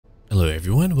Hello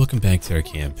everyone, welcome back to our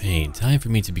campaign. Time for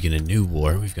me to begin a new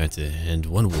war. We've got to end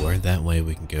one war, that way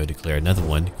we can go declare another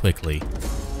one quickly.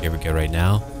 Here we go right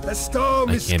now. The storm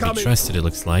I is can't coming. be trusted, it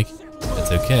looks like.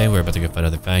 That's okay, we're about to go fight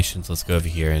other factions. Let's go over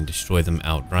here and destroy them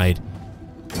outright.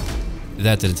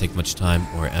 That didn't take much time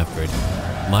or effort.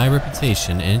 My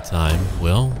reputation in time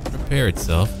will repair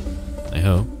itself, I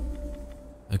hope.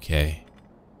 Okay,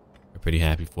 we're pretty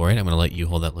happy for it. I'm going to let you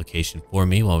hold that location for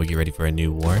me while we get ready for a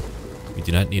new war. We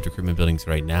do not need recruitment buildings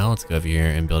right now. Let's go over here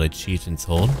and build a chieftain's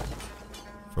hold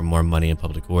for more money and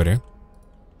public order.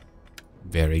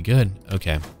 Very good.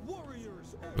 Okay.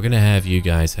 We're going to have you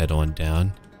guys head on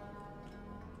down.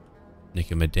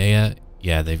 Nicomedia.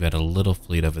 Yeah, they've got a little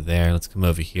fleet over there. Let's come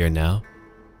over here now.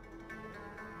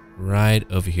 Right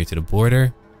over here to the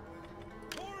border.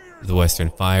 The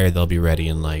Western Fire. They'll be ready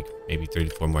in like maybe 3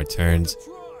 to 4 more turns.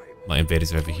 My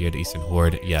invaders are over here. The Eastern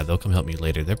Horde. Yeah, they'll come help me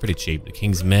later. They're pretty cheap. The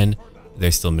King's Men. They're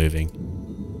still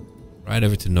moving. Right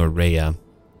over to Norea.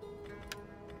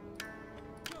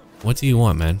 What do you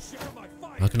want, man?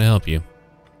 How can I help you?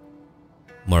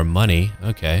 More money?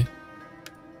 Okay.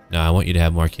 No, I want you to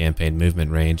have more campaign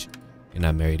movement range. You're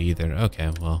not married either.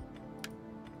 Okay, well.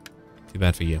 Too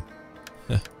bad for you.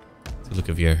 Let's look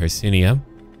over here. Hercynia.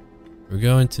 We're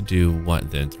going to do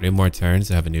what then? 3 more turns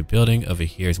to have a new building. Over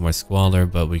here is more squalor,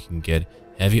 but we can get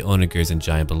heavy onagers and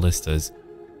giant ballistas.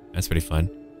 That's pretty fun.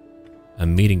 A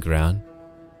meeting ground.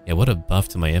 Yeah, what a buff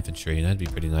to my infantry. That'd be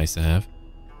pretty nice to have.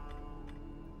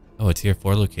 Oh, a tier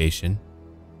 4 location.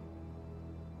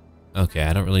 Okay,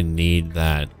 I don't really need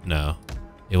that. No.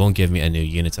 It won't give me a new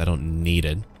units. I don't need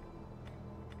it.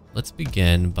 Let's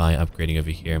begin by upgrading over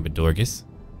here in Bedorgus.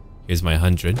 Here's my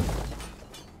 100.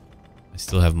 I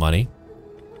still have money.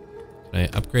 Can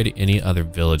I upgrade any other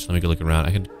village? Let me go look around.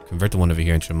 I could convert the one over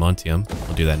here in Tremontium.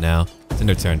 We'll do that now. It's in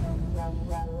their turn.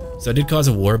 So I did cause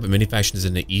a war, but many factions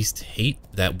in the east hate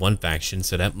that one faction,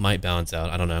 so that might balance out.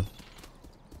 I don't know.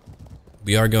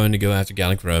 We are going to go after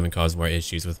Gallic Rome and cause more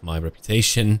issues with my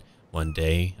reputation one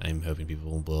day. I'm hoping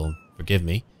people will forgive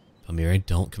me. Palmyra,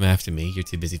 don't come after me. You're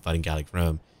too busy fighting Gallic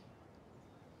Rome.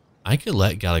 I could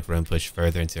let Gallic Rome push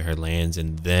further into her lands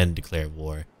and then declare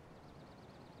war.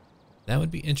 That would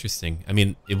be interesting. I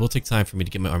mean, it will take time for me to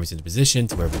get my armies into position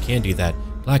to where we can do that.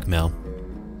 Blackmail.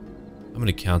 I'm going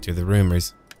to counter the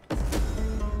rumors.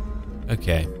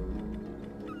 Okay.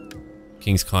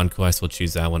 King's Conquest, we'll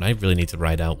choose that one. I really need to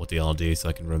write out what they all do so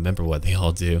I can remember what they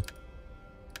all do.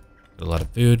 Got a lot of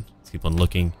food. Let's keep on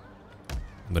looking.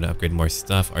 I'm going to upgrade more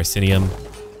stuff. Arsenium.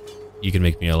 You can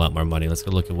make me a lot more money. Let's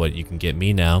go look at what you can get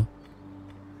me now.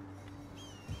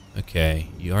 Okay,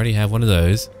 you already have one of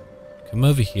those. Come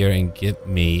over here and get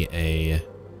me a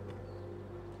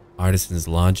artisan's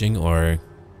lodging or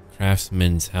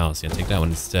craftsman's house. Yeah, take that one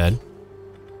instead.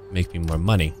 Make me more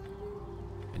money.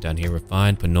 And down here we're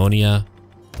fine. Pannonia.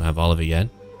 Don't have all of it yet.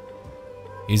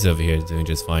 He's over here doing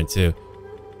just fine too.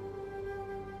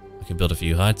 I can build a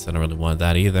few huts. I don't really want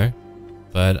that either.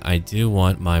 But I do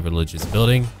want my religious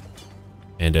building.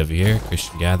 And over here,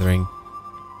 Christian gathering.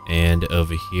 And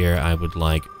over here I would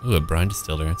like... Ooh, a brine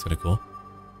distiller. That's kind of cool.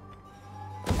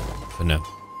 But no.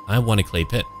 I want a clay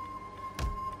pit.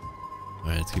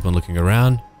 Alright, let's keep on looking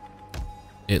around.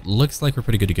 It looks like we're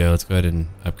pretty good to go. Let's go ahead and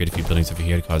upgrade a few buildings over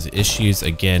here to cause issues.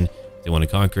 Again, if they want to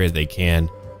conquer it, they can.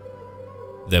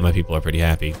 Then my people are pretty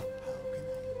happy.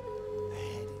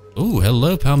 Ooh,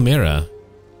 hello, Palmyra.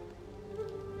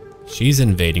 She's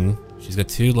invading. She's got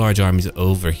 2 large armies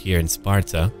over here in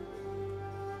Sparta.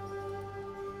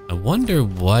 I wonder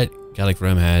what Gallic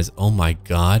Rome has. Oh my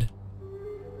god.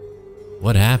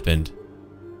 What happened?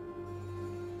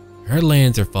 Her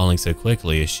lands are falling so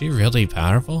quickly. Is she really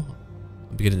powerful?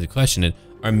 I'm beginning to question it.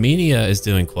 Armenia is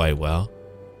doing quite well.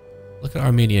 Look at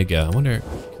Armenia go. I wonder,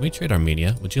 can we trade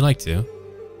Armenia? Would you like to?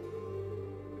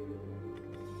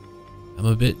 I'm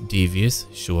a bit devious,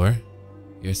 sure.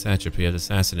 You're a satrapy of the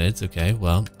Sassanids. Okay,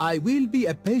 well. I will be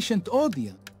a patient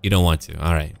audience. You don't want to.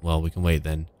 Alright, well, we can wait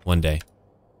then. One day.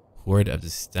 Horde of the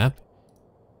Steppe?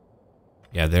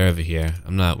 Yeah, they're over here.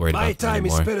 I'm not worried about them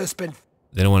anymore.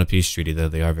 They don't want a peace treaty, though.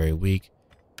 They are very weak.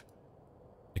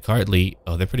 The Cartly,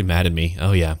 oh, they're pretty mad at me.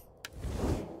 Oh, yeah.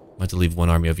 I want to leave one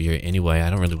army over here anyway. I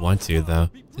don't really want to, though.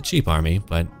 It's a cheap army,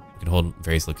 but we can hold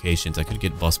various locations. I could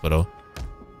get Bosporo.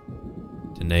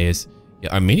 Danaeus.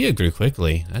 Yeah, Armenia grew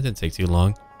quickly. That didn't take too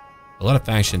long. A lot of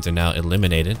factions are now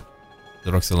eliminated.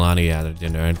 The Roxolani, yeah, they're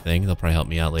doing their own thing. They'll probably help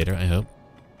me out later, I hope.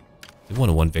 They won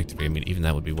a 1 victory. I mean, even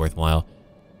that would be worthwhile.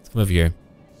 Let's come over here.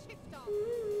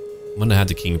 I'm going to have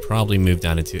the king probably move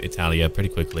down into Italia pretty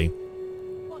quickly.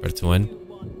 Bertuan.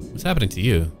 What's happening to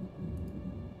you?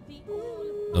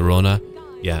 Lorona.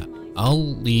 Yeah,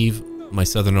 I'll leave my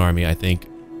southern army, I think,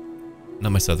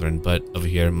 not my southern, but over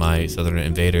here, my southern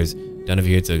invaders down over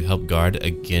here to help guard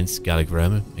against Gallic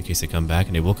Rome in case they come back,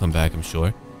 and they will come back, I'm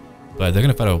sure. But they're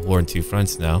gonna fight a war on two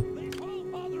fronts now.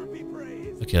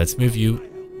 Okay, let's move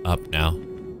you up now.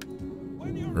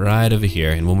 Right over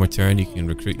here. In one more turn, you can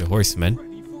recruit your horsemen.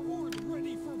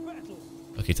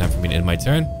 Okay, time for me to end my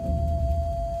turn.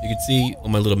 You can see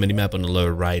on my little mini-map on the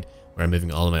lower right where I'm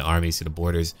moving all of my armies to the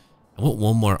borders. I want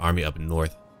one more army up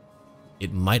north.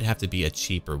 It might have to be a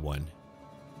cheaper one.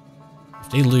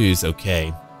 If they lose,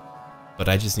 okay. But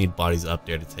I just need bodies up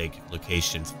there to take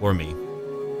locations for me.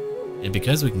 And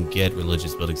because we can get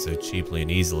religious buildings so cheaply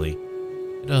and easily,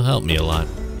 it'll help me a lot.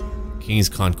 King's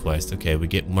Conquest. Okay, we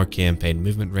get more campaign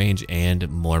movement range and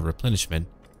more replenishment.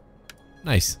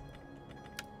 Nice.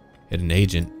 Hidden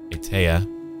Agent. Itea.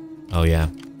 Oh yeah.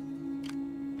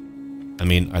 I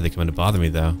mean, are they coming to bother me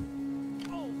though?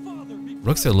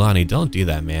 Roxolani, don't do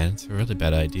that, man. It's a really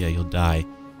bad idea. You'll die.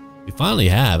 We finally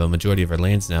have a majority of our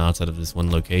lands now outside of this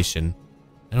one location.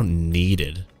 I don't need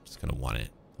it. I'm just gonna want it.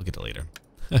 I'll get it later.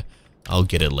 I'll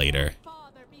get it later.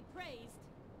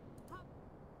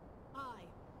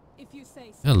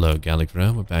 Hello, Gallic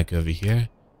Rome. We're back over here.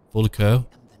 Fulco.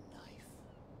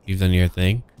 You've done your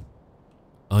thing.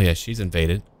 Oh yeah, she's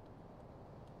invaded.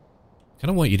 Kind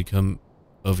of want you to come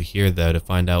over here though to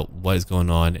find out what is going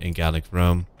on in Gallic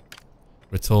Rome.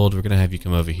 We're told we're gonna have you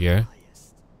come over here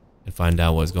and find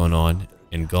out what's going on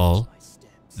in Gaul.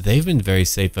 They've been very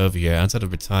safe over here outside of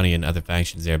Britannia and other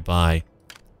factions nearby.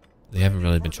 They haven't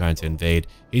really been trying to invade.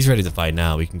 He's ready to fight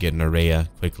now. We can get an Aurea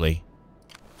quickly.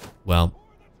 Well,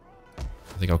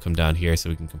 I think I'll come down here so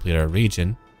we can complete our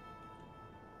region.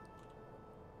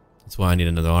 That's why I need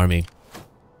another army.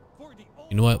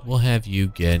 You know what? We'll have you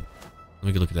get... Let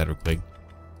me go look at that real quick.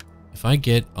 If I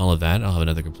get all of that, I'll have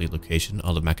another complete location.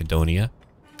 All of Macedonia.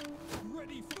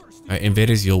 Alright,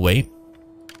 invaders, you'll wait.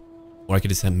 Or I could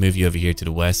just move you over here to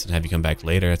the west and have you come back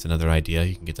later. That's another idea.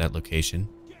 You can get that location.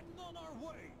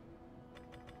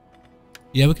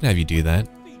 Yeah, we can have you do that.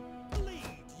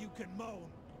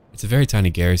 It's a very tiny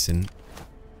garrison.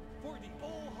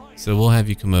 So we'll have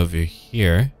you come over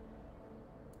here.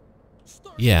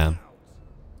 Yeah.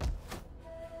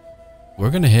 We're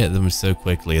going to hit them so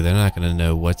quickly, they're not going to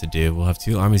know what to do. We'll have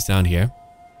two armies down here.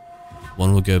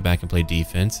 One will go back and play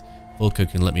defense.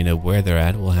 Fulco can let me know where they're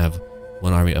at. We'll have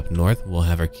one army up north. We'll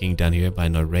have our king down here by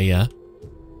Norea.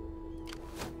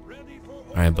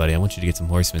 Alright, buddy, I want you to get some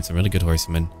horsemen, some really good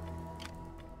horsemen.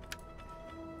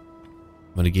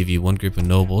 I'm going to give you one group of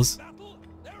nobles.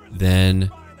 Then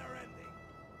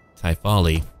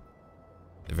Typhali.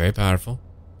 They're very powerful.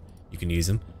 You can use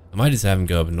them. I might just have them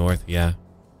go up north, yeah.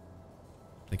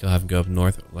 I think I'll have them go up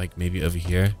north, like maybe over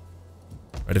here.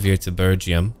 Right over here to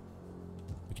Bergium.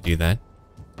 We could do that.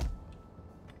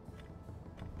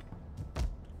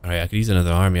 Alright, I could use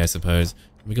another army, I suppose.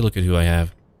 We could look at who I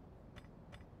have.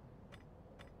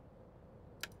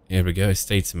 Here we go,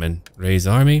 Statesman. Raise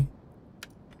army.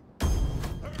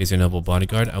 Here's your noble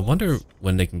bodyguard. I wonder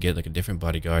when they can get like a different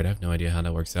bodyguard. I have no idea how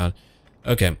that works out.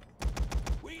 Okay.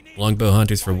 Longbow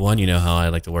hunters for one. You know how I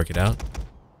like to work it out.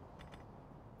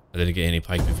 I didn't get any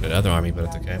pikemen for that other army, but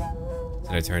it's okay. It's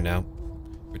their turn now.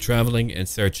 We're traveling and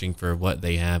searching for what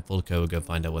they have. Fulco will go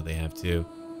find out what they have too.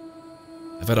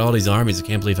 I've had all these armies. I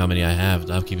can't believe how many I have.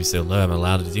 The upkeep is so low. I'm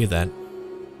allowed to do that.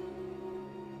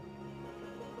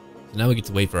 So now we get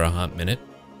to wait for a hot minute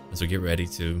as we get ready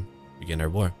to begin our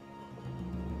war.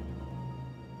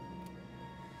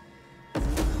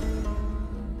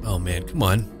 Oh man, come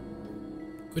on.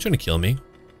 Quit trying to kill me.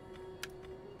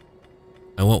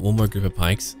 I want one more group of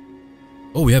pikes.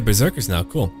 Oh, we have berserkers now,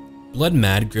 cool. Blood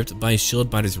mad, gripped by a shield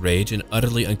biter's rage, and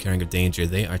utterly uncaring of danger.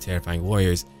 They are terrifying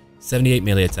warriors. 78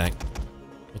 melee attack.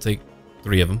 We'll take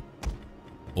 3 of them.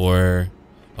 Or...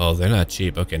 oh, they're not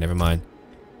cheap. Okay, never mind.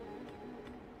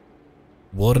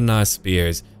 Wardhammers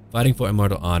spears. Fighting for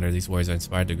immortal honor. These warriors are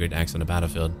inspired to great acts on the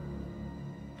battlefield.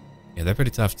 Yeah, they're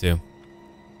pretty tough too.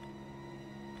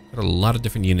 Got a lot of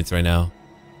different units right now.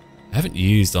 I haven't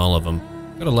used all of them.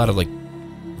 Got a lot of like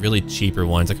really cheaper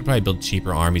ones. I could probably build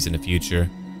cheaper armies in the future.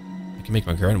 I can make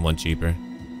my current one cheaper.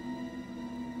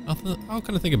 I'll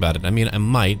kind of think about it. I mean, I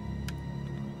might.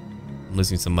 I'm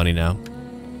losing some money now.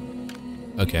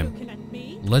 Okay.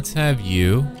 Let's have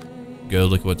you go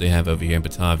look at what they have over here in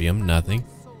Batavium. Nothing.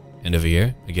 And over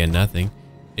here, again, nothing.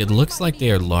 It looks like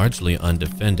they are largely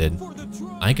undefended.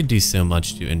 I could do so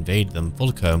much to invade them.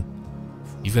 Fulco,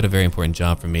 you've got a very important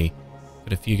job for me.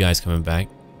 Got a few guys coming back.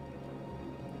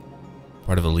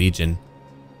 Part of a legion.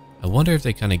 I wonder if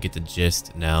they kind of get the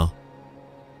gist now.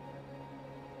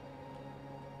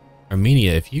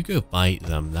 Armenia, if you go fight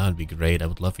them, that would be great. I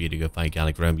would love for you to go fight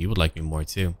Gallic Rome. You would like me more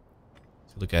too.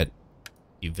 So look at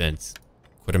events.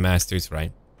 Quartermasters,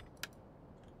 right?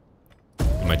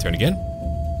 My turn again.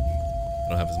 I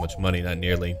don't have as much money, not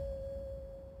nearly.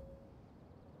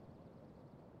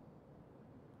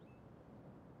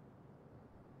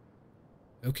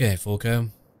 Okay, Folko.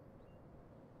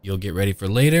 You'll get ready for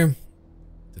later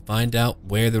to find out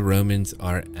where the Romans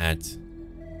are at.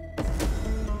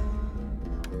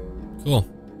 Cool.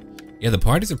 Yeah, the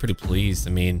parties are pretty pleased.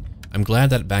 I mean, I'm glad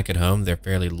that back at home they're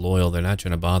fairly loyal. They're not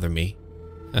trying to bother me.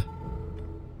 I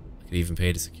could even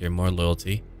pay to secure more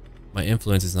loyalty. My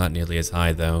influence is not nearly as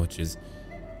high though, which is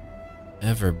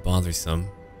ever bothersome.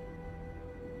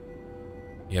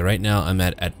 Yeah, right now I'm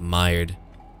at admired.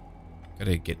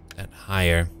 Gotta get that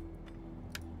higher.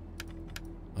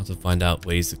 I'll have to find out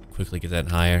ways to quickly get that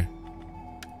higher.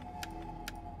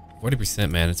 40%,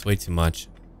 man, it's way too much.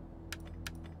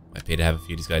 Might pay to have a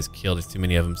few of these guys killed. There's too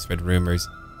many of them. Spread rumors.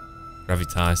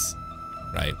 Gravitas.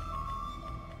 Right.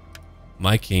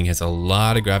 My king has a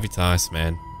lot of gravitas,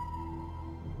 man.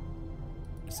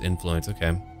 It's influence,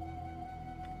 okay.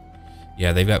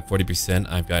 Yeah, they've got 40%.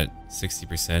 I've got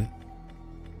 60%.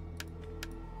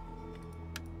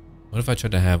 What if I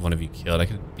tried to have one of you killed? I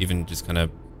could even just kind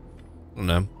of, I don't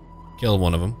know, kill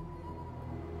one of them.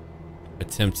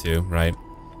 Attempt to, right?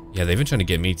 Yeah, they've been trying to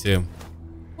get me too.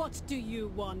 What do you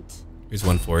want? Here's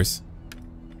one force.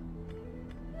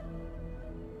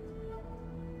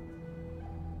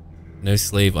 No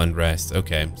slave unrest.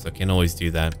 Okay, so I can't always do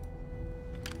that.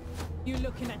 You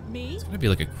looking at me? It's gonna be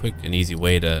like a quick and easy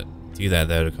way to do that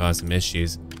though, to cause some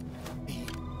issues.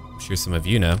 I'm sure some of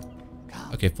you know.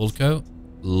 Okay, Fulco,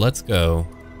 let's go.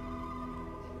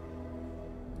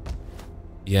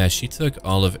 Yeah, she took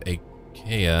all of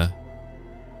Achaea.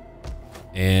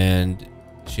 And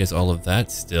she has all of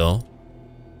that still.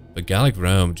 But Gallic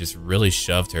Rome just really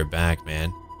shoved her back,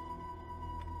 man.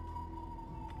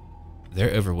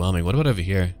 They're overwhelming. What about over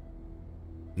here?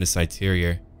 In the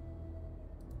Citerior.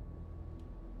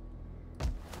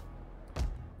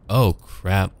 Oh,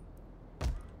 crap.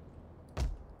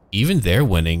 Even they're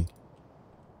winning.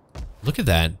 Look at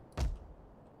that.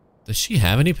 Does she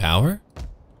have any power?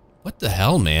 What the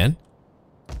hell, man?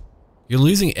 You're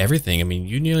losing everything. I mean,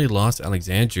 you nearly lost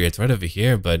Alexandria. It's right over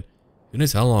here, but who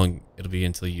knows how long it'll be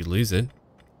until you lose it.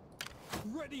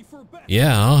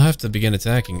 Yeah, I'll have to begin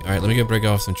attacking. Alright, let me go break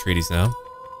off some treaties now.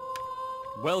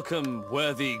 Welcome,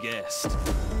 worthy guest.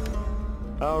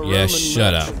 Yeah,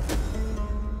 shut up.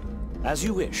 As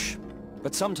you wish,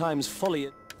 but sometimes folly...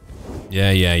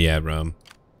 Yeah, Rome.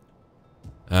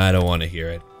 I don't want to hear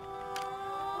it.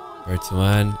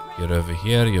 Bertuan, you're over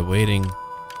here, you're waiting.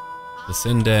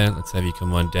 Lucinda, let's have you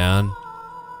come on down.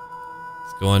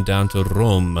 Let's go on down to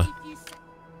Rome.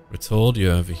 We're told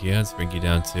you're over here, let's bring you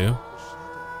down too.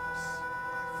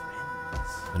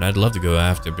 And I'd love to go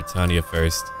after Britannia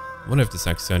first. I wonder if the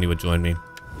Saxony would join me.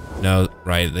 No,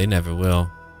 right, they never will.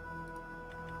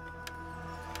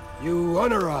 You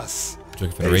honor us.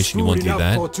 Drug Federation, you won't do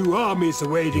that. For two armies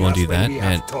awaiting you won't do us that, when we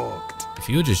man. have talked. If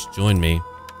you would just join me.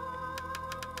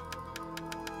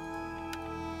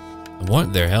 I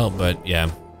want their help, but yeah,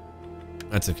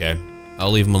 that's okay.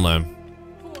 I'll leave them alone.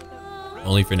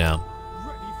 Only for now.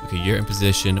 Okay, you're in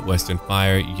position. Western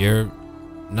Fire, you're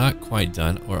not quite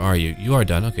done. Or are you? You are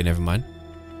done. Okay, never mind.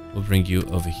 We'll bring you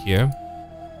over here.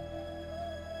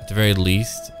 At the very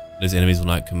least, those enemies will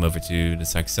not come over to the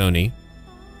Saxony,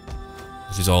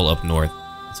 which is all up north.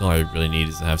 That's all I really need,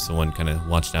 is to have someone kind of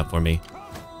watch out for me.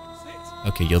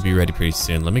 Okay, you'll be ready pretty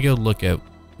soon. Let me go look at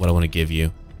what I want to give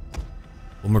you.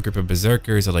 One more group of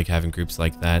berserkers. I like having groups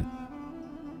like that.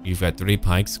 You've got 3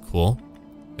 pikes. Cool.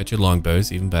 Got your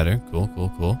longbows. Even better.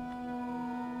 Cool.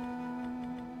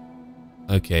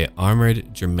 Okay,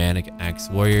 armored Germanic axe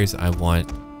warriors. I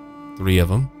want 3 of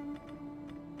them.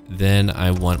 Then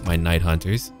I want my night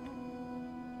hunters.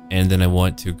 And then I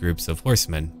want 2 groups of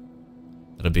horsemen.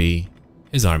 That'll be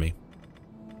his army.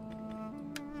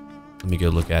 Let me go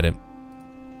look at it.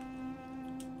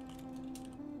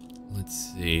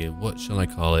 Let's see, what shall I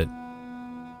call it?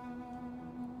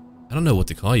 I don't know what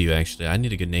to call you, actually. I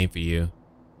need a good name for you.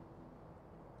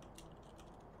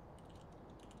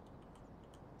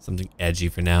 Something edgy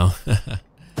for now.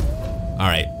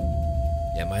 Alright.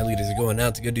 Yeah, my leaders are going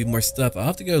out to go do more stuff. I'll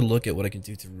have to go look at what I can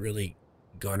do to really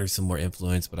garner some more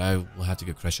influence, but I will have to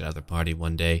go crush it out of their party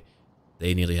one day.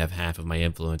 They nearly have half of my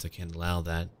influence. I can't allow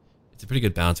that. It's a pretty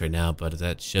good balance right now, but if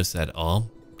that shifts at all,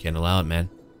 can't allow it, man.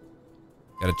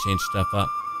 Gotta change stuff up.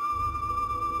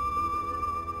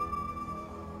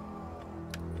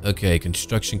 Okay,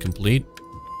 construction complete.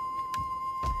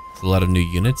 It's a lot of new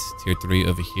units. Tier 3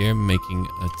 over here, making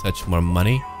a touch more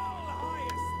money.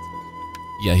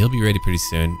 Yeah, he'll be ready pretty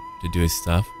soon to do his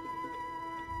stuff.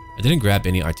 I didn't grab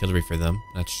any artillery for them.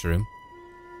 That's true.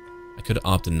 I could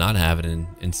opt to not have it and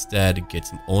instead get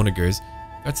some onagers.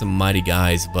 Got some mighty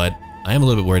guys, but I am a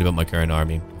little bit worried about my current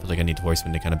army. I feel like I need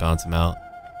horsemen to kind of balance them out.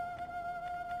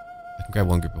 I can grab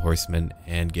one group of horsemen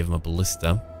and give them a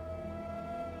ballista.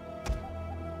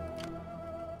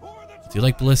 Do you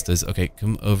like ballistas? Okay,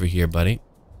 come over here, buddy.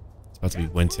 It's about to be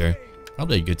winter.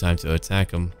 Probably a good time to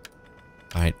attack them.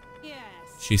 Alright.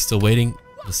 She's still waiting.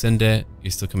 Lucinda,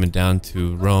 you're still coming down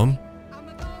to Rome.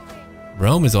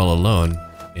 Rome is all alone.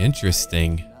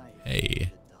 Interesting.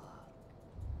 Hey.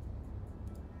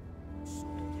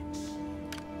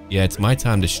 Yeah, it's my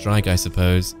time to strike, I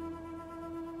suppose.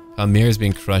 Palmyra is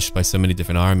being crushed by so many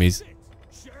different armies.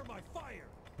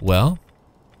 Well,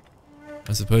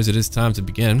 I suppose it is time to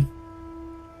begin.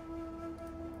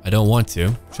 I don't want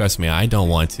to. Trust me, I don't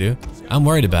want to. I'm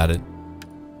worried about it.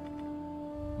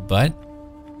 But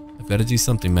I've got to do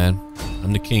something, man.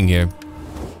 I'm the king here.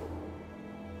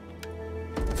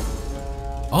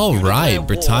 Alright,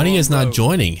 Britannia is not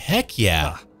joining. Heck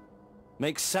yeah.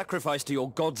 Make sacrifice to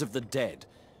your gods of the dead,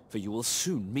 for you will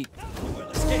soon meet them.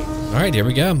 Alright, here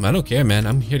we go. I don't care, man.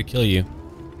 I'm here to kill you.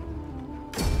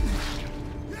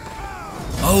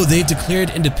 Oh, they've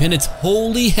declared independence.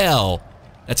 Holy hell.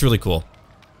 That's really cool.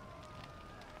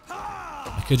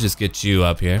 I could just get you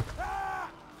up here.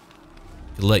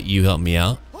 Could let you help me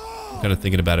out. I'm kind of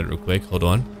thinking about it real quick. Hold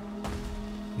on.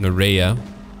 Nerea.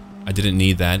 I didn't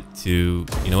need that to...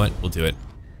 You know what? We'll do it.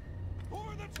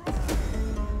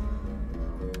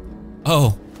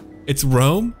 Oh, it's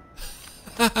Rome?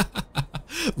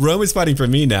 Rome is fighting for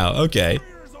me now. Okay.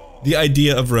 The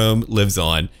idea of Rome lives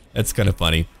on. That's kind of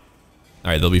funny.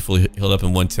 Alright, they'll be fully healed up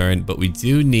in one turn, but we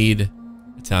do need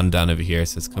a town down over here,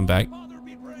 so let's come back.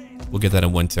 We'll get that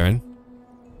in one turn.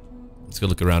 Let's go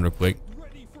look around real quick.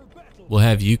 We'll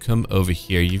have you come over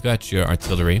here. You've got your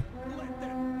artillery.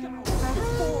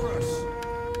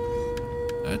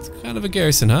 That's kind of a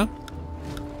garrison, huh?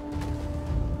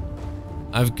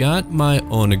 I've got my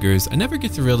onagers. I never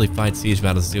get to really fight siege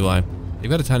battles, do I? They've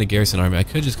got a tiny garrison army. I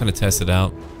could just kind of test it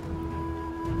out.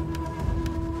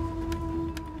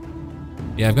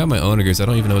 Yeah, I've got my onagers. I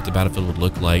don't even know what the battlefield would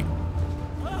look like.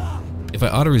 If I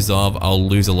auto-resolve, I'll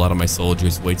lose a lot of my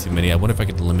soldiers. Way too many. I wonder if I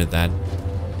could limit that.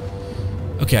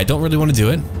 Okay, I don't really want to do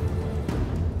it.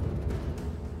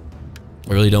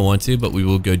 I really don't want to, but we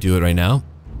will go do it right now.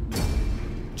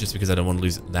 Just because I don't want to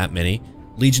lose that many.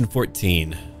 Legion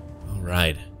 14.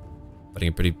 Alright. Fighting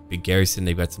a pretty big garrison.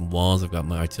 They've got some walls. I've got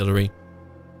my artillery.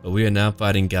 But we are now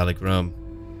fighting Gallic Rome.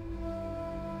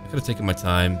 I could have taken my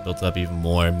time, built up even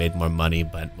more, made more money,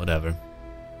 but whatever.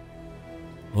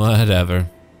 Whatever.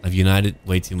 I've united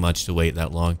way too much to wait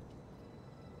that long.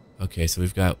 Okay, so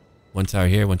we've got one tower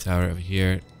here, one tower over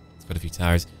here. It's got a few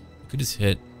towers. We could just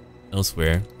hit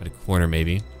elsewhere, at a corner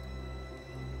maybe.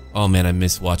 Oh man, I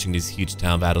miss watching these huge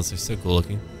town battles. They're so cool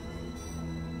looking.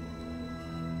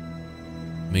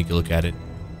 Make a look at it.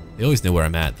 They always know where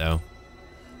I'm at though.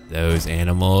 Those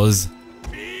animals.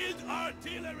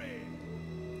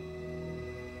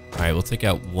 Alright, we'll take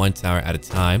out one tower at a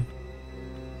time.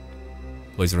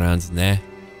 Poison rounds in there.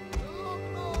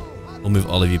 We'll move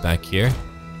all of you back here.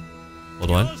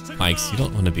 Hold on. Pikes, you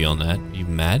don't want to be on that. Are you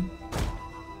mad?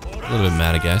 A little bit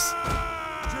mad, I guess.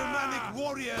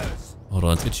 Hold on,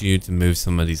 let's get you to move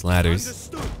some of these ladders.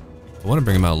 If I want to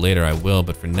bring them out later, I will,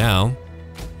 but for now,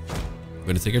 we're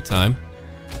going to take our time.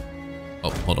 Oh,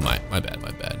 hold on, my bad,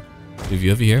 my bad. Move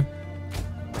you over here.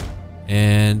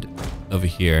 And over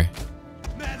here.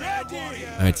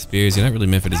 Alright, spears, you're not really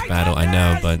meant for this battle, I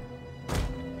know, but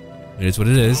it is what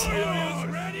it is.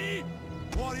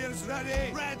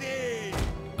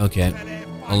 Okay,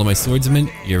 all of my swordsmen,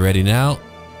 you're ready now.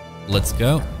 Let's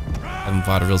go. Haven't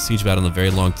fought a real siege battle in a very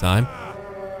long time.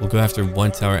 We'll go after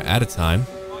one tower at a time.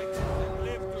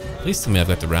 Please tell me I've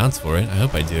got the rounds for it. I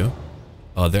hope I do.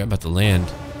 Oh, they're about to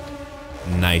land.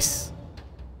 Nice.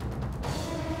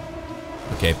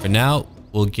 Okay, for now,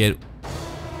 we'll get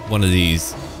one of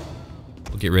these.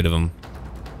 We'll get rid of them.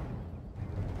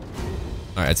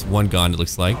 Alright, it's one gone, it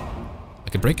looks like. I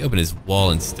could break open his wall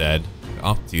instead.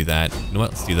 I'll do that. You know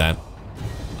what? Let's do that.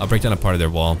 I'll break down a part of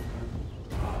their wall.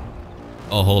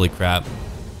 Oh, holy crap.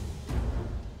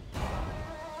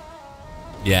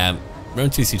 Yeah, Rome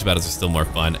 2 siege battles are still more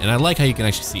fun. And I like how you can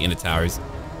actually see into towers.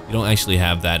 You don't actually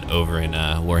have that over in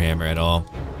Warhammer at all.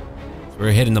 So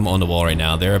we're hitting them on the wall right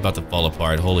now. They're about to fall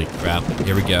apart. Holy crap.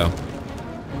 Here we go.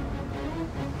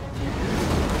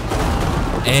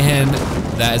 And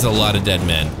that is a lot of dead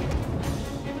men.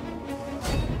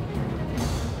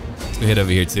 go hit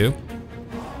over here too.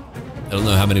 I don't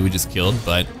know how many we just killed,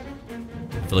 but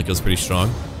I feel like it was pretty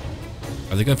strong.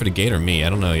 Are they going for the gate or me? I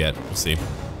don't know yet. We'll see.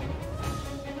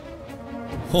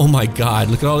 Oh my god,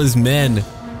 look at all these men.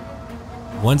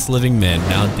 Once living men,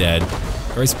 now dead.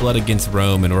 First blood against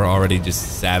Rome, and we're already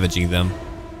just savaging them.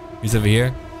 Who's over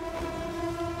here?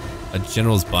 A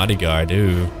general's bodyguard,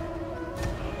 ooh.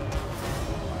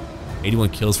 81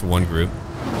 kills for one group.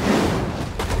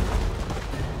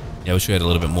 Yeah, I wish we had a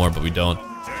little bit more, but we don't.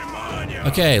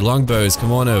 Okay, longbows,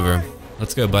 come on over.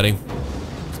 Let's go, buddy.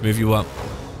 Let's move you up.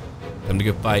 Time to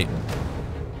go fight.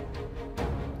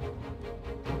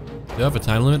 Do I have a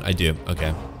time limit? I do.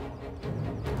 Okay.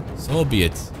 So be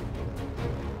it.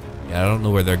 Yeah, I don't know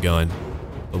where they're going.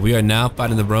 But we are now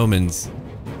fighting the Romans.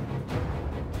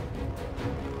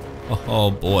 Oh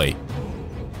boy.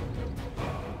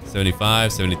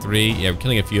 75, 73. Yeah, we're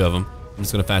killing a few of them. I'm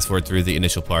just going to fast forward through the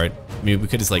initial part. I mean, we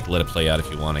could just like let it play out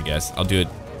if you want, I guess. I'll do it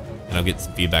and I'll get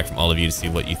some feedback from all of you to see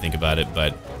what you think about it,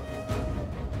 but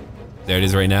there it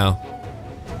is right now.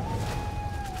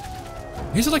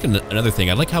 Here's like another thing.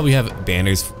 I like how we have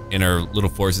banners in our little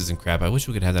forces and crap. I wish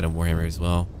we could have that in Warhammer as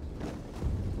well.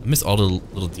 I miss all the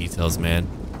little details, man.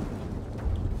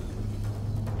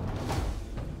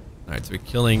 Alright, so we're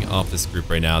killing off this group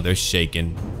right now. They're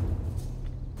shaking.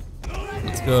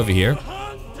 Let's go over here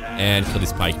and kill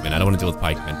these pikemen. I don't want to deal with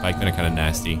pikemen. Pikemen are kind of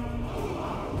nasty.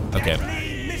 Okay.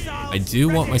 I do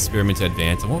want my spearmen to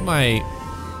advance. I want my...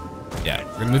 Yeah,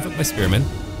 we're gonna move up my spearmen.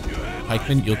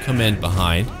 Pikemen, you'll come in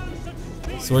behind.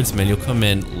 Swordsmen, you'll come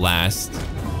in last.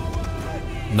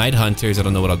 Night hunters, I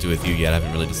don't know what I'll do with you yet. I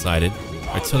haven't really decided.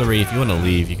 Artillery, if you want to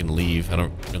leave, you can leave. I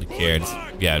don't really care. Just,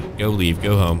 yeah, go leave,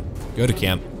 go home, go to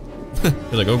camp. You're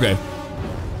like, okay.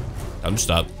 Time to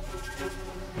stop.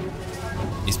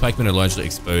 These pikemen are largely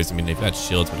exposed. I mean, they've got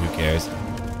shields, but who cares?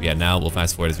 But yeah, now we'll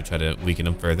fast forward as we try to weaken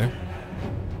them further.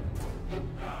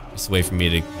 Just a way for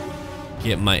me to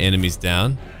get my enemies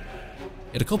down.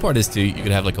 Yeah, the cool part is too, you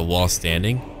could have like a wall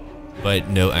standing, but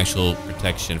no actual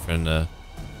protection from the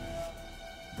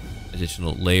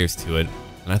additional layers to it.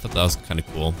 And I thought that was kind of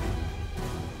cool.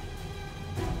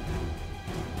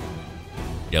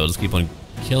 Yeah, we'll just keep on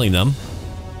killing them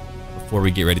before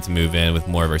we get ready to move in with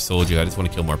more of our soldiers. I just want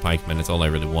to kill more pikemen. That's all I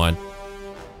really want.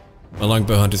 My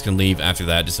longbow hunters can leave after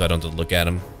that just so I don't have to look at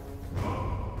them.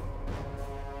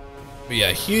 But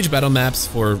yeah, huge battle maps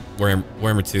for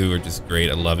Warhammer 2 are just great.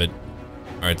 I love it.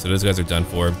 Alright, so those guys are done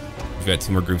for. We've got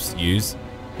 2 more groups to use.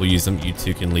 We'll use them. You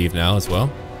 2 can leave now as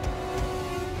well.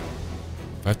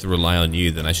 If I have to rely on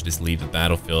you, then I should just leave the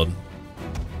battlefield.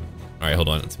 Alright, hold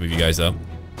on. Let's move you guys up.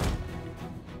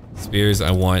 Spears,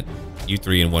 I want you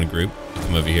 3 in one group.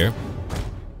 Come over here.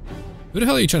 Who the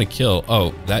hell are you trying to kill?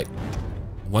 Oh, that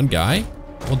one guy?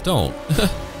 Well, don't.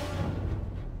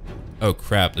 Oh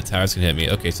crap, the towers can hit me.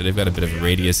 Okay, so they've got a bit of a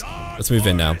radius. Let's move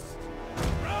in now.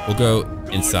 We'll go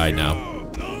inside now.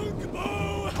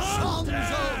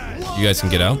 You guys can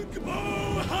get out.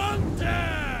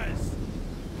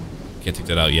 Can't take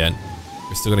that out yet.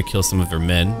 We're still gonna kill some of their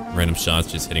men. Random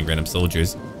shots, just hitting random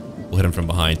soldiers. We'll hit them from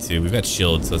behind too. We've got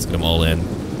shields, so let's get them all in.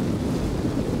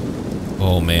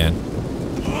 Oh man.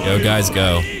 Go guys,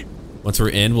 go. Once we're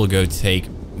in, we'll go take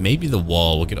maybe the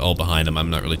wall. We'll get all behind them. I'm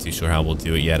not really too sure how we'll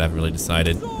do it yet. I haven't really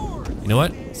decided. You know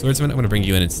what? Swordsman, I'm gonna bring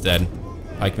you in instead.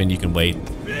 Pikemen, you can wait.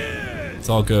 Let's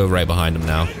all go right behind them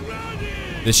now.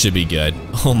 This should be good.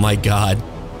 Oh my god.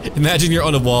 Imagine you're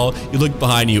on a wall, you look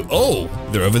behind you. Oh,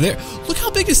 they're over there. Look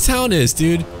how big this town is,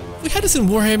 dude. If we had this in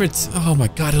Warhammer, oh my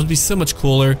god, it would be so much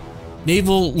cooler.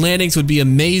 Naval landings would be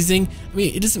amazing. I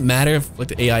mean, it doesn't matter if like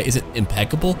the AI isn't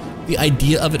impeccable. The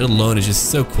idea of it alone is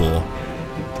just so cool.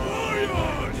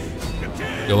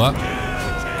 Go up.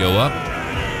 Go up.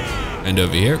 And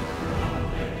over here.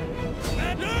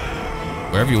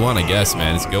 Wherever you want, I guess,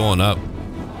 man. It's going up.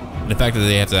 And the fact that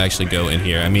they have to actually go in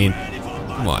here, I mean,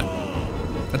 come on.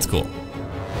 That's cool.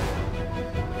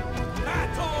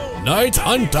 Night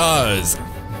Hunters!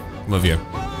 Come over here.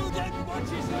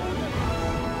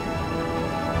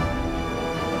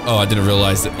 Oh, I didn't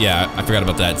realize that. Yeah, I forgot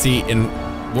about that. See, in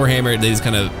Warhammer, they just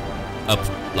kind of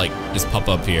just pop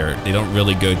up here. They don't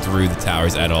really go through the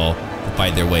towers at all to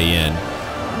fight their way in.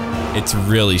 It's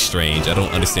really strange. I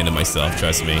don't understand it myself,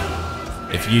 trust me.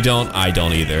 If you don't, I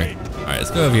don't either. Alright,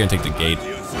 let's go over here and take the gate.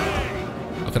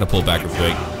 I'll kind of pull back real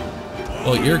quick.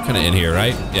 Well, you're kind of in here,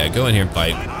 right? Yeah, go in here and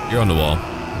fight. You're on the wall.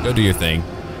 Go do your thing.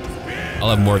 I'll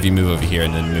have more of you move over here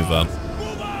and then move up.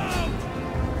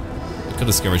 Kill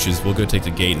the skirmishers. We'll go take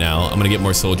the gate now. I'm gonna get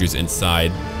more soldiers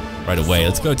inside right away.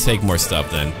 Let's go take more stuff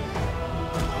then.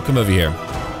 Come over here.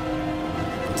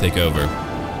 Take over.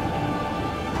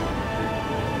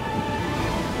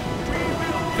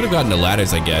 Could have gotten the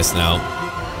ladders, I guess. Now,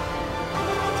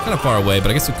 it's kind of far away, but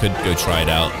I guess we could go try it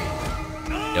out.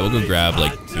 Yeah, we'll go grab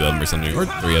like 2 of them or something, or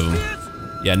 3 of them.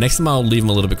 Yeah, next time I'll leave them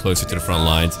a little bit closer to the front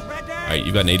lines. Alright,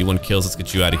 you've got 81 kills. Let's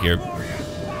get you out of here.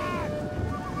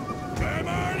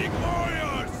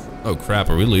 Oh crap,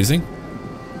 are we losing?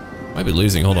 Might be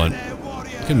losing, hold on.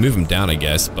 I can move them down, I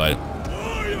guess, but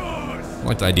I don't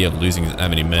like the idea of losing that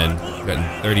many men. We've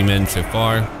gotten 30 men so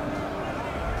far.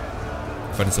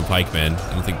 Fighting some pikemen.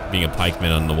 I don't think being a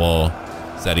pikeman on the wall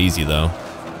is that easy, though.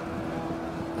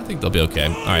 I think they'll be okay.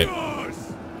 Alright.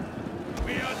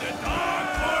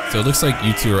 So it looks like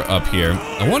you two are up here.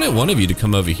 I wanted one of you to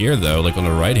come over here, though, like on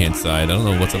the right-hand side. I don't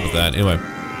know what's up with that. Anyway.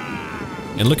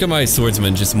 And look at my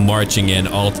swordsmen just marching in.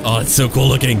 Oh, it's so cool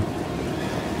looking.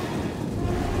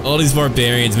 All these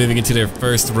barbarians moving into their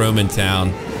first Roman town.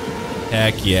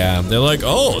 Heck yeah. They're like,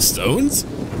 oh, stones?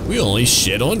 We only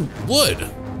shit on wood.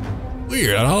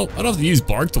 Weird, I don't have to use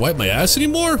bark to wipe my ass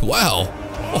anymore? Wow.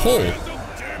 Oh.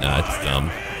 Nah, it's dumb.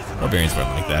 Barbarians weren't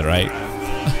like that, right?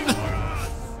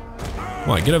 Come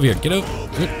on, get over here. Get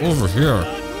over here.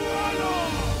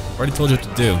 Already told you what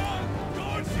to do.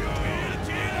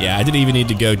 Yeah, I didn't even need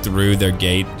to go through their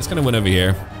gate. Just kind of went over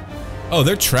here. Oh,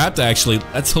 they're trapped, actually.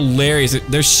 That's hilarious.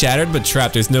 They're shattered but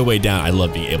trapped. There's no way down. I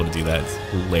love being able to do that. It's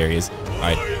hilarious. All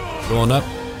right, go on up.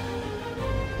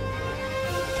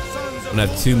 I'm gonna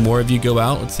have 2 more of you go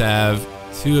out. Let's have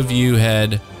 2 of you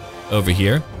head over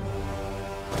here.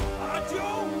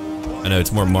 I know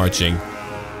it's more marching.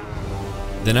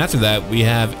 Then after that, we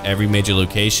have every major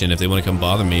location. If they want to come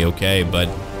bother me, okay, but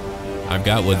I've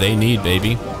got what they need,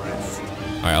 baby.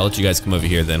 All right, I'll let you guys come over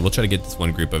here then. We'll try to get this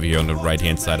one group over here on the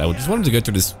right-hand side. I just wanted to go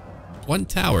through this one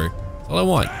tower. That's all I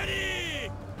want.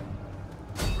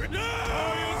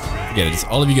 Forget it. Just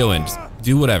all of you go in. Just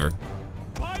do whatever.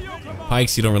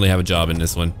 Pikes, you don't really have a job in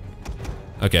this one.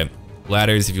 Okay.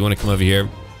 Ladders, if you want to come over here.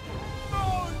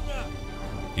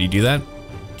 Can you do that?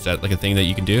 Is that like a thing that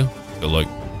you can do? Go look.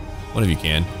 One of you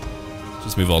can.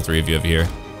 Just move all 3 of you over here.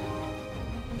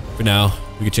 For now,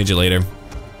 we can change it later.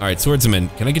 Alright, swordsman,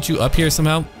 can I get you up here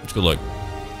somehow? Let's go look.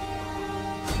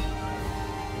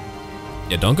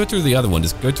 Yeah, don't go through the other one.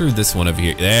 Just go through this one over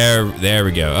here. There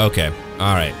we go. Okay.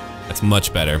 Alright. That's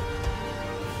much better.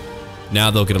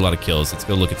 Now they'll get a lot of kills. Let's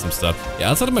go look at some stuff.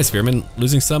 Yeah, outside of my spearmen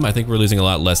losing some, I think we're losing a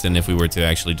lot less than if we were to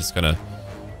actually just kind of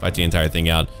fight the entire thing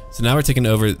out. So now we're taking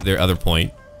over their other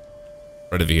point.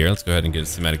 Right over here. Let's go ahead and get a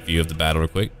cinematic view of the battle real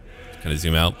quick. Kind of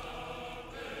zoom out.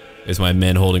 There's my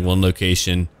men holding one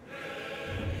location.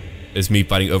 There's me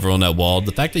fighting over on that wall.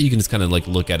 The fact that you can just kind of like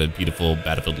look at a beautiful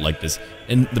battlefield like this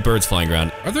and the birds flying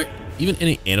around. Are there even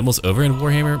any animals over in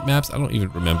Warhammer maps? I don't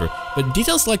even remember. But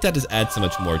details like that just add so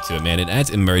much more to it, man. It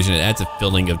adds immersion. It adds a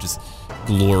feeling of just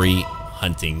glory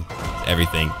hunting to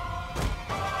everything.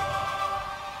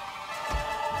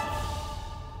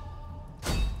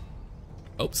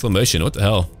 Oh, slow motion. What the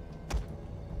hell?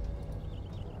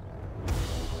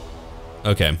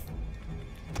 Okay.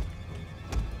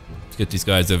 Let's get these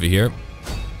guys over here.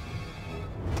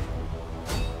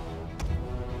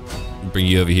 Bring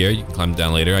you over here. You can climb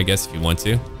down later, I guess, if you want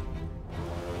to. Yeah,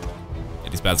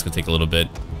 these battles could take a little bit.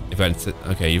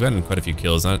 Okay, you've gotten quite a few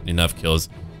kills. Not enough kills.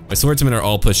 My swordsmen are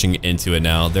all pushing into it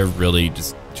now. They're really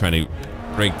just trying to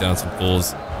break down some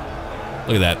fools.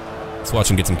 Look at that. Let's watch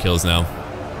them get some kills now.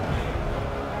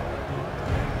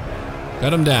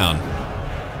 Cut him down.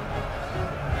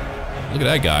 Look at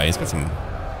that guy. He's got some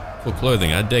cool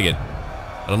clothing. I dig it.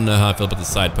 I don't know how I feel about the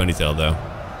side ponytail, though.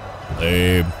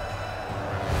 Lame.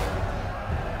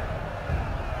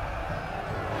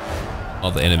 All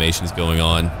the animations going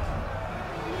on.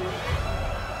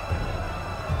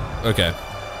 Okay.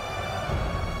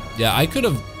 Yeah, I could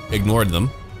have ignored them.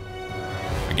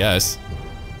 I guess.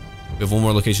 We have one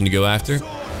more location to go after.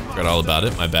 Forgot all about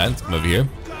it. My bad. Let's come over here.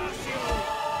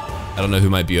 I don't know who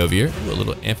might be over here. Ooh, a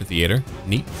little amphitheater.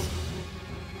 Neat.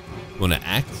 Want to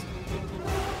act?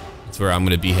 That's where I'm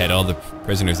going to behead all the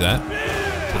prisoners at.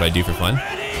 That's what I do for fun.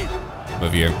 Come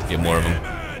over here. Get more of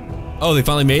them. Oh, they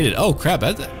finally made it. Oh, crap.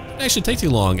 That didn't actually take too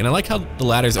long. And I like how the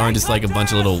ladders aren't just like a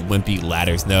bunch of little wimpy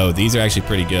ladders. No, these are actually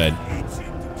pretty good.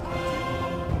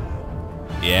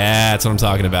 Yeah, that's what I'm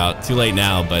talking about. Too late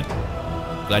now, but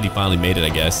glad you finally made it, I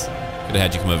guess. Could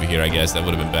have had you come over here, I guess. That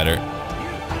would have been better.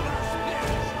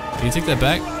 Can you take that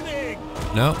back?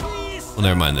 No? Well,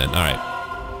 never mind then. All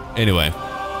right. Anyway.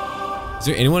 Is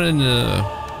there anyone in the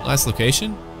last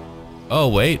location? Oh,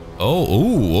 wait.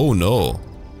 Oh no.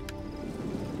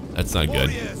 That's not good.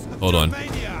 Hold on.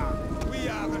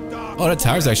 Oh, that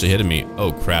tower's actually hitting me.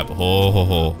 Oh, crap.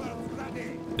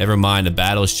 Never mind. The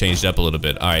battle's changed up a little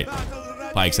bit. All right.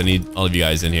 Pikes, I need all of you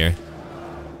guys in here.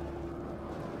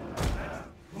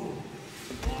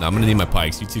 No, I'm gonna need my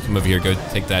pikes. You two come over here. Go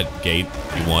take that gate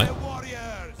if you want.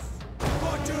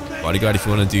 Bodyguard, if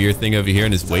you want to do your thing over here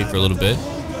and just wait for a little bit.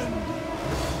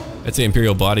 That's the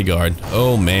Imperial Bodyguard.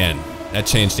 Oh man, that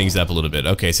changed things up a little bit.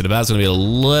 Okay, so the battle's gonna be a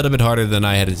little bit harder than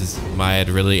I had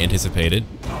really anticipated.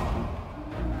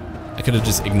 I could have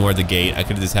just ignored the gate. I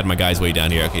could have just had my guys way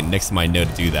down here. Okay, next to my note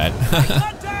to do that.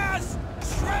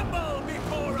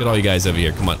 Get all you guys over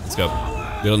here. Come on, let's go.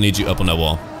 We don't need you up on that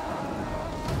wall.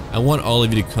 I want all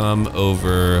of you to come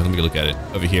over. Let me go look at it.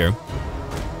 Over here.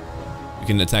 You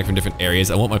can attack from different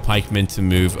areas. I want my pikemen to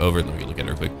move over. Let me look at it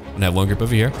real quick. I'm gonna have one group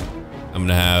over here. I'm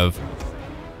gonna have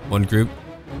one group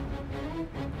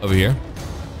over here.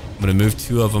 I'm gonna move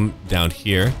two of them down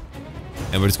here.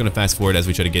 And we're just gonna fast forward as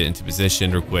we try to get into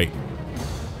position real quick.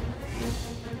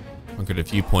 Conquered a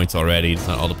few points already. It's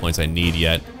not all the points I need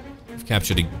yet. We've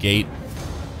captured a gate.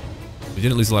 We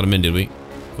didn't lose a lot of men, did we?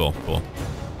 Cool, cool.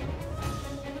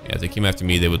 Yeah, if they came after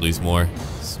me, they would lose more.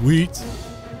 Sweet.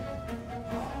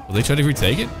 Will they try to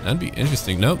retake it? That'd be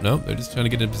interesting. Nope, nope. They're just trying to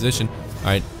get in position. All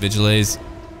right, Vigiles.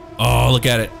 Oh, look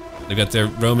at it. They've got their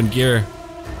Roman gear.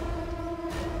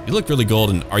 You look really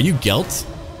golden. Are you Gelt?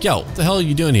 Gelt, what the hell are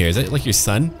you doing here? Is that like your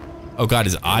son? Oh god,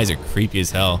 his eyes are creepy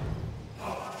as hell.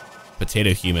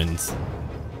 Potato humans.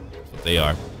 That's what they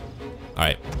are. All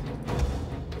right.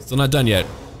 Still not done yet.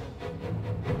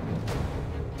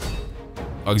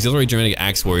 Auxiliary Germanic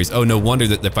Axe Warriors. Oh, no wonder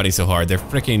that they're fighting so hard. They're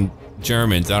freaking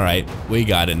Germans. All right, we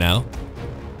got it now.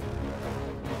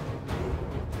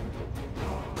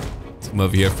 Let's come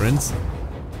over here, friends.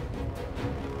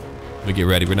 Let me get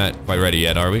ready. We're not quite ready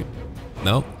yet, are we?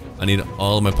 No. I need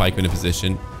all of my pikemen in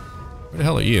position. Where the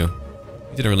hell are you?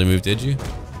 You didn't really move, did you?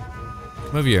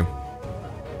 Come over here.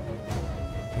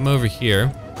 Come over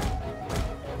here.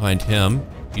 Behind him.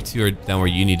 You two are down where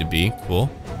you need to be. Cool.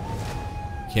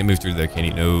 Can't move through there, can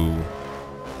you? No.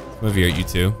 Come over here, you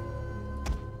two.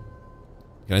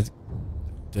 Do I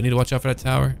need to watch out for that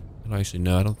tower? I don't actually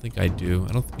know. I don't think I do.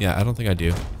 I don't think I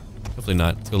do. Hopefully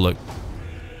not. Let's go look.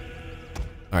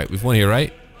 All right, we've won here,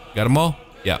 right? Got them all?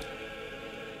 Yeah.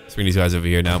 Let's bring these guys over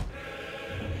here now.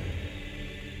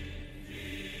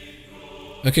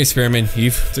 Okay, Spearman,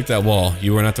 you've took that wall.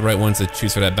 You were not the right ones to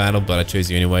choose for that battle, but I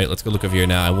chose you anyway. Let's go look over here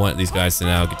now. I want these guys to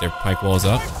now get their pike walls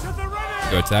up.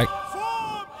 Go attack.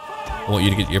 I want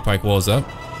you to get your pike walls up.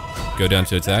 Go down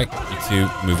to attack. You two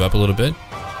move up a little bit.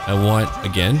 I want,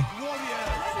 again.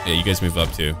 Yeah, you guys move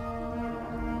up too.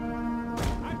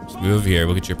 Just move over here.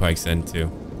 We'll get your pikes in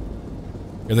too.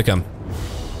 Here they come.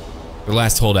 The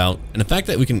last holdout. And the fact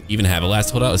that we can even have a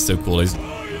last holdout is so cool. There's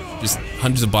just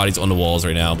hundreds of bodies on the walls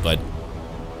right now, but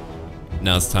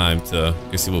now it's time to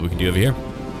go see what we can do over here.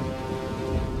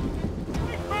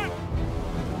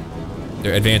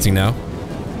 They're advancing now.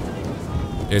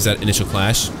 There's that initial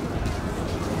clash.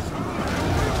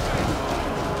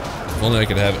 If only I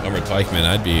could have armored pikemen,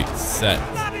 I'd be set.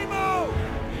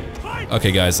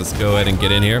 Okay, guys, let's go ahead and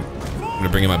get in here. I'm gonna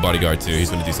bring in my bodyguard too. He's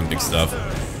gonna do some big stuff.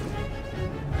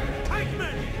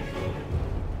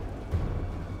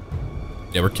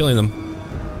 Yeah, we're killing them.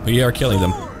 We are killing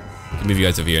them. I can move you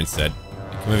guys over here instead.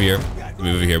 Come over here.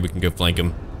 Move over here. We can go flank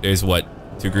them. There's what?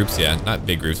 2 groups? Yeah, not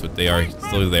big groups, but they are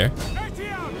still there.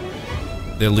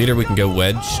 Their leader, we can go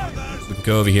wedge. We can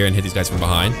go over here and hit these guys from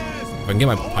behind. If I can get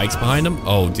my pikes behind them,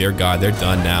 oh dear God, they're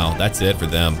done now. That's it for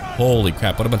them. Holy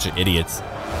crap, what a bunch of idiots.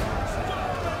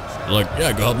 They're like,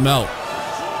 yeah, go help them out.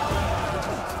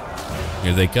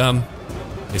 Here they come.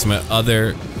 Here's my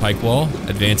other pike wall,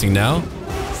 advancing now.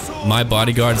 My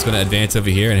bodyguard is going to advance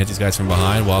over here and hit these guys from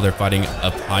behind while they're fighting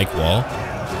a pike wall.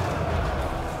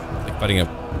 Like fighting a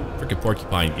freaking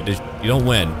porcupine. You don't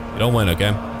win. You don't win,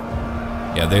 okay?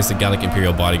 Yeah, there's the Gallic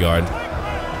Imperial Bodyguard.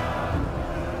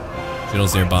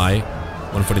 Generals nearby.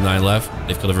 149 left.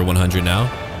 They've killed over 100 now.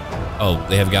 Oh,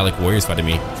 they have Gallic warriors fighting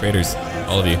me. Traitors.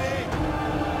 All of you.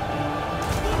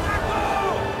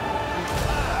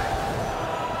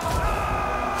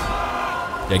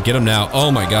 Yeah, get them now.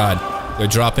 Oh my God. They're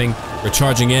dropping. We're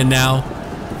charging in now.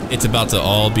 It's about to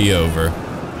all be over.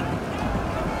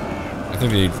 I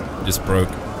think they just broke.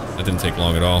 That didn't take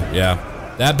long at all. Yeah.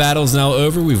 That battle's now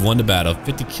over. We've won the battle.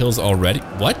 50 kills already.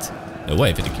 What? No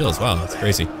way. 50 kills. Wow. That's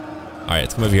crazy. All right.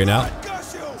 Let's come over here now.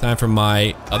 Time for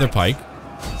my other pike.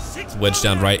 Let's wedge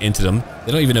down right into them.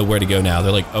 They don't even know where to go now.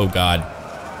 They're like, oh God.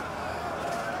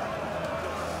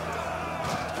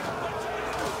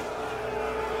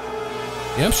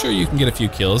 Yeah, I'm sure you can get a few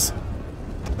kills.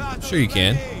 I'm sure you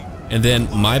can. And then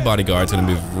my bodyguard's gonna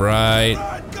move right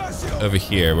over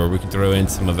here where we can throw in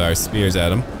some of our spears at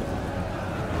them.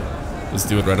 Let's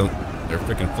do it right on their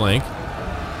freaking flank.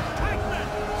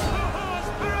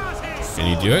 Can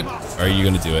you do it? Or are you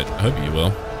gonna do it? I hope you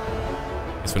will.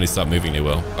 Guess when they stop moving, they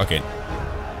will. Okay.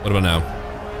 What about now?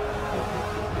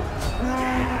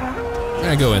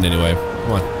 Yeah, go in anyway.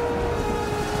 Come on.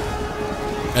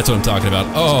 That's what I'm talking about.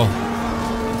 Oh.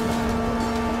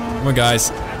 Come on, guys.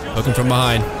 Hook him from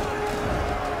behind.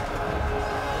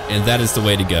 And that is the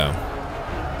way to go.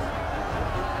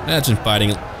 Imagine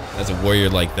fighting as a warrior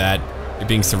like that. You're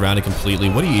being surrounded completely.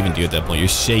 What do you even do at that point? You're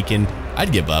shaking.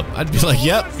 I'd give up. I'd be like,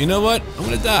 yep, you know what? I'm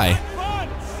gonna die.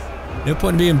 No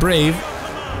point in being brave.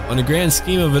 On the grand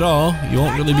scheme of it all, you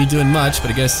won't really be doing much, but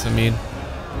I guess, I mean,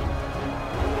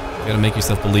 you gotta make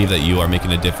yourself believe that you are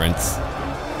making a difference.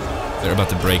 They're about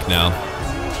to break now.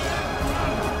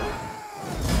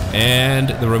 And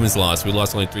the Romans lost. We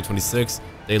lost only 326.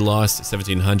 They lost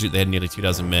 1,700. They had nearly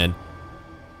 2,000 men.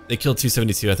 They killed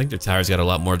 272. I think their towers got a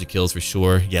lot more of the kills for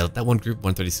sure. Yeah, that one group,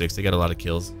 136. They got a lot of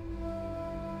kills.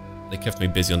 They kept me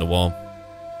busy on the wall.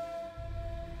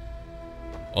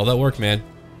 All that work, man.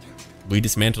 We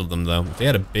dismantled them, though. If they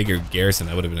had a bigger garrison,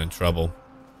 I would have been in trouble.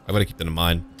 I gotta keep that in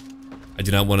mind. I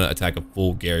do not want to attack a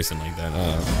full garrison like that.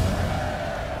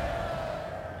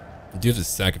 I do have to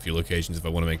sack a few locations if I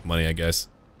want to make money, I guess.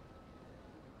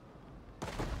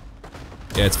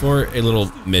 Yeah, it's for a little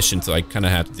mission, so I kind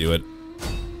of have to do it.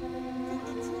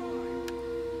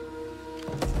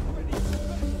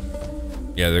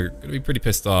 Yeah, they're gonna be pretty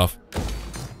pissed off.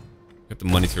 Got the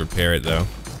money to repair it, though.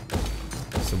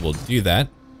 So we'll do that.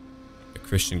 A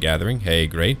Christian gathering. Hey,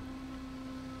 great.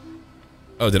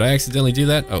 Oh, did I accidentally do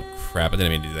that? Oh, crap. I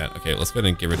didn't mean to do that. Okay, let's go ahead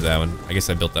and get rid of that one. I guess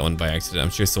I built that one by accident. I'm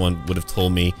sure someone would have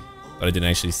told me, but I didn't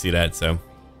actually see that, so...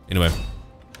 Anyway.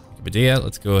 Badea,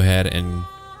 let's go ahead and...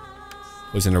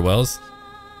 poison their wells.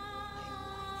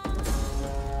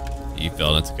 You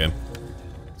fell, that's okay.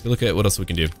 Let's go look at what else we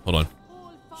can do. Hold on.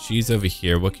 She's over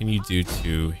here. What can you do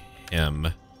to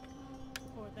him?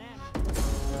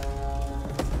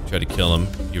 Try to kill him.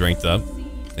 You ranked up.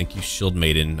 Thank you, Shield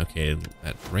Maiden. Okay,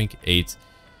 at rank 8.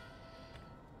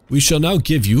 We shall now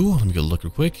give you... Let me go look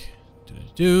real quick.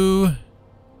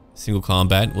 Single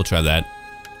combat. We'll try that.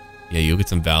 Yeah, you'll get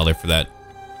some valor for that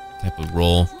type of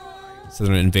role.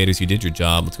 Southern invaders, you did your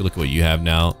job. Let's go look at what you have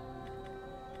now.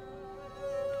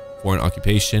 Foreign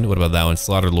occupation. What about that one?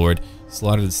 Slaughter Lord.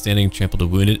 Slaughter the standing, trample the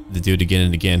wounded. They do it again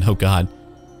and again. Oh god.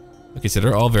 Okay, so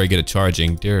they're all very good at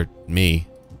charging. Dear me.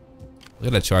 Look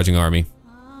at that charging army.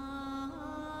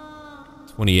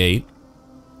 28.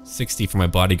 60 for my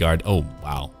bodyguard. Oh,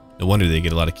 wow. No wonder they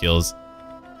get a lot of kills.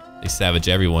 They savage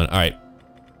everyone. Alright.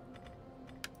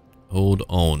 Hold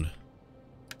on.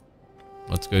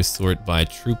 Let's go sort by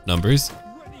troop numbers.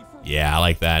 Yeah, I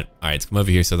like that. Alright, let's come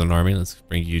over here, Southern Army. Let's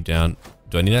bring you down.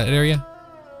 Do I need that area?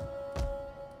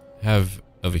 Have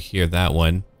over here that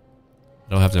one.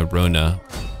 I don't have no Rona.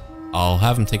 I'll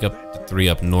have him take up the 3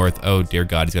 up north. Oh, dear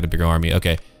God, he's got a bigger army.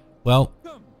 Okay. Well,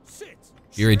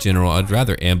 you're a general. I'd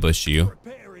rather ambush you.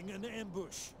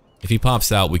 If he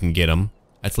pops out, we can get him.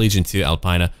 That's Legion 2,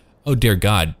 Alpina. Oh, dear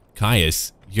God.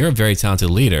 Caius, you're a very talented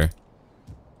leader.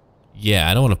 Yeah,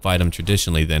 I don't want to fight him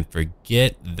traditionally then.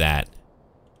 Forget that.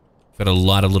 I've got a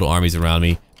lot of little armies around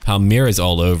me. Palmyra's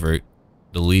all over.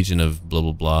 The Legion of blah,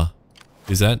 blah, blah.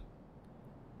 Who's that?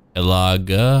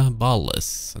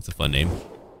 Elagabalus. That's a fun name.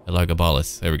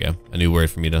 Elagabalus. There we go. A new word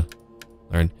for me to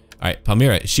learn. Alright,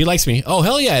 Palmyra. She likes me. Oh,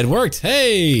 hell yeah, it worked.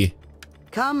 Hey!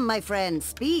 Come, my friend,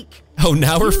 speak. Oh,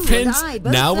 now we're friends?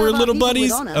 Now we're little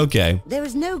buddies? Okay. There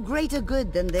is no greater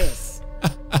good than this.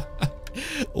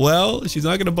 Well, she's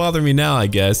not gonna bother me now, I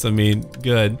guess. I mean,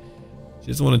 good. She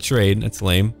doesn't want to trade. That's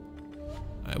lame.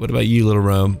 Alright, what about you, little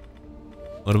Rome?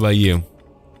 What about you?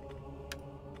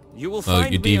 You will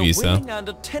find you're me devious, a willing and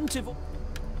attentive...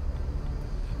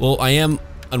 Well, I am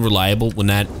unreliable. When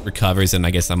that recovers, and I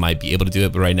guess I might be able to do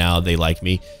it, but right now they like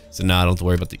me. So now I don't have to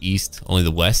worry about the east, only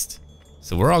the west.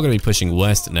 So we're all going to be pushing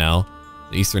west now.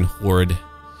 The Eastern Horde.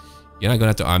 You're not going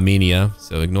after Armenia,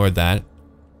 so ignore that.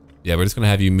 Yeah, we're just going to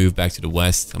have you move back to the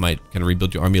west. I might kind of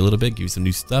rebuild your army a little bit, give you some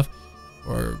new stuff.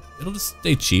 Or it'll just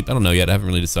stay cheap. I don't know yet. I haven't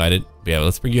really decided. But yeah,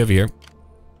 let's bring you over here.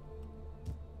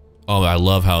 Oh, I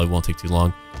love how it won't take too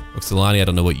long. Roxolani, I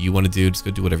don't know what you want to do. Just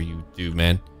go do whatever you do,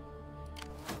 man.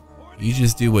 You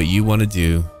just do what you want to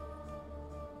do.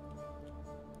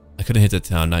 I couldn't hit that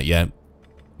town, not yet.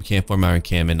 We can't form our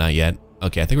encampment, not yet.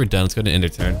 Okay, I think we're done. Let's go to end our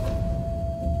turn.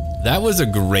 That was a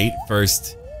great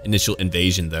first initial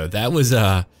invasion, though. That was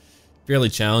fairly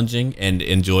challenging and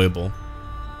enjoyable.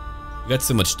 We got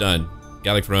so much done.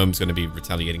 Gallic Rome's going to be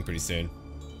retaliating pretty soon.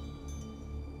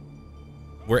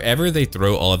 Wherever they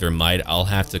throw all of their might, I'll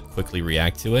have to quickly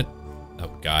react to it. Oh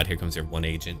god, here comes their one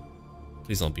agent.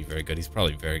 Please don't be very good. He's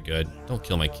probably very good. Don't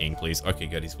kill my king, please. Okay,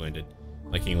 good, he's wounded.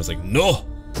 My king was like, no!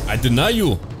 I deny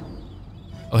you!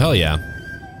 Oh, hell yeah.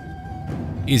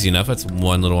 Easy enough. That's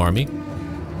one little army.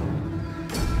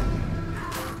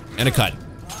 And a cut.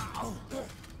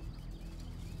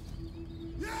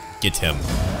 Get him.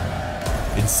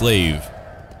 Enslave.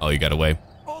 Oh, you got away.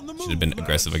 Should have been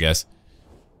aggressive, I guess.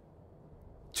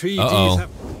 Uh-oh.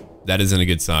 That isn't a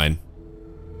good sign.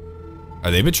 Are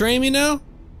they betraying me now?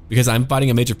 Because I'm fighting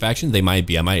a major faction? They might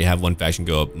be. I might have one faction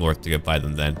go up north to go fight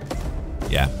them then.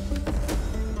 Yeah.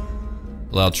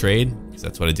 Allow trade, because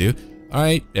that's what I do.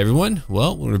 Alright, everyone.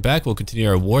 Well, when we're back, we'll continue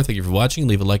our war. Thank you for watching.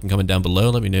 Leave a like and comment down below.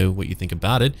 Let me know what you think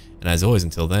about it. And as always,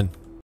 until then,